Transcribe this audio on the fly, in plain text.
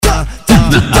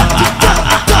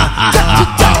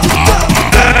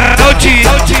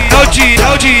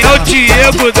É o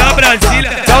Diego da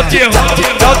Brasília, é o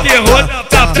terror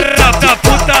da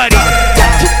putaria.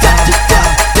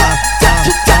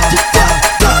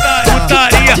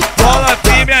 Putaria, rola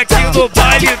firme aqui no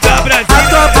baile da Brasília.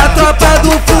 A tropa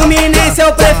do Fluminense é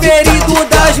o preferido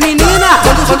das meninas.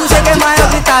 Quando chega em maior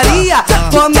gritaria,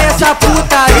 começa a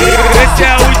putaria. Esse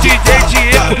é o DJ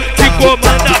Diego que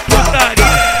comanda a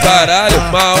putaria. Caralho,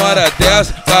 uma hora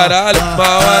dessa, caralho, uma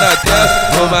hora dessa.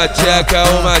 Uma tcheca,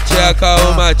 uma tcheca,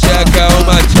 uma tcheca,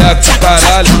 uma tcheca.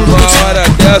 Caralho, uma hora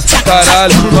dessa,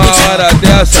 caralho, uma hora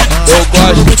dessa. Eu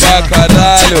gosto pra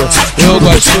caralho, eu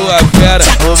gosto a fera.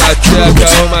 Uma tcheca,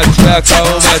 uma tcheca,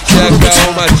 uma tcheca,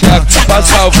 uma tcheca. Pra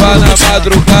salvar na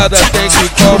madrugada tem que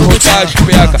computar as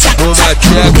pecas. Uma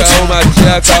tcheca, uma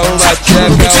tcheca, uma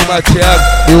tcheca, uma tcheca.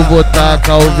 Eu vou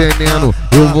tacar o veneno,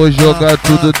 eu vou jogar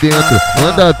tudo dentro.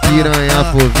 Manda a piranha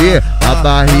for ver, a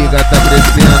barriga tá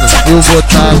crescendo. Eu vou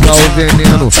tacar o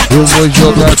veneno, eu vou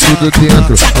jogar tudo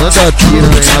dentro. Manda a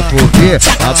piranha for ver,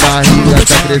 a barriga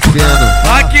tá crescendo.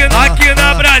 Aqui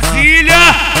na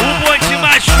Brasília, o bonde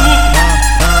machuca.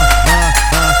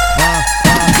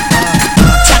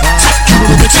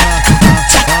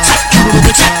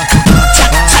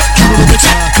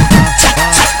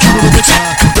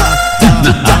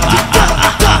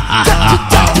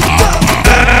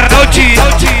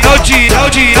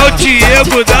 É o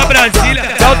Diego da Brasília,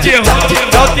 é o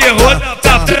terror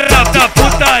da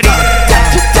putaria.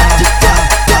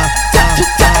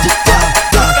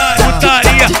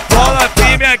 Putaria, rola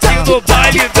firme aqui no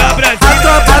baile da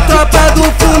Brasília. A tropa do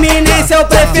Fluminense é o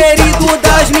preferido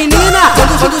das meninas.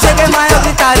 Quando chega em maior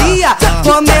gritaria,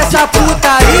 começa a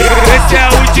putaria. Esse é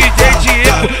o DJ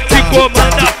Diego que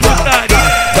comanda a putaria.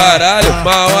 Caralho,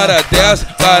 uma hora dessa,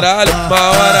 caralho,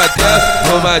 uma hora dessa.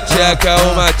 Uma tcheca,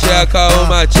 uma tcheca,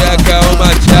 uma tcheca, uma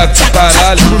tcheca.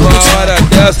 Caralho, uma hora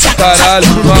dessa, caralho,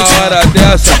 uma hora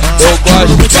dessa. Eu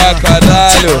gosto pra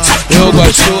caralho, eu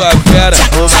gosto a fera.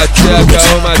 Uma tcheca,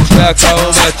 uma tcheca,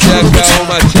 uma tcheca,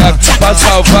 uma tcheca. Pra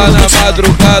salvar na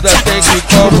madrugada tem que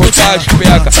computar as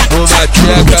pecas. Uma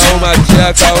tcheca, uma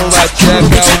tcheca, uma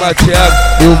tcheca, uma tcheca.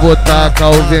 Eu vou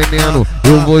tacar o veneno,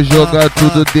 eu vou jogar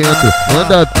tudo dentro.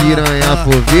 Manda a piranha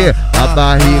for ver, a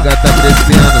barriga tá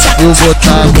crescendo. Eu vou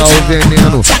tacar o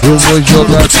veneno, eu vou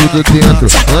jogar tudo dentro.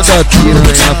 Manda a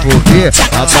piranha for ver,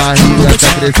 a barriga tá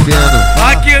crescendo.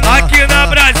 Aqui na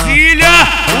Brasília,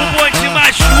 o bonde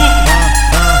machuca.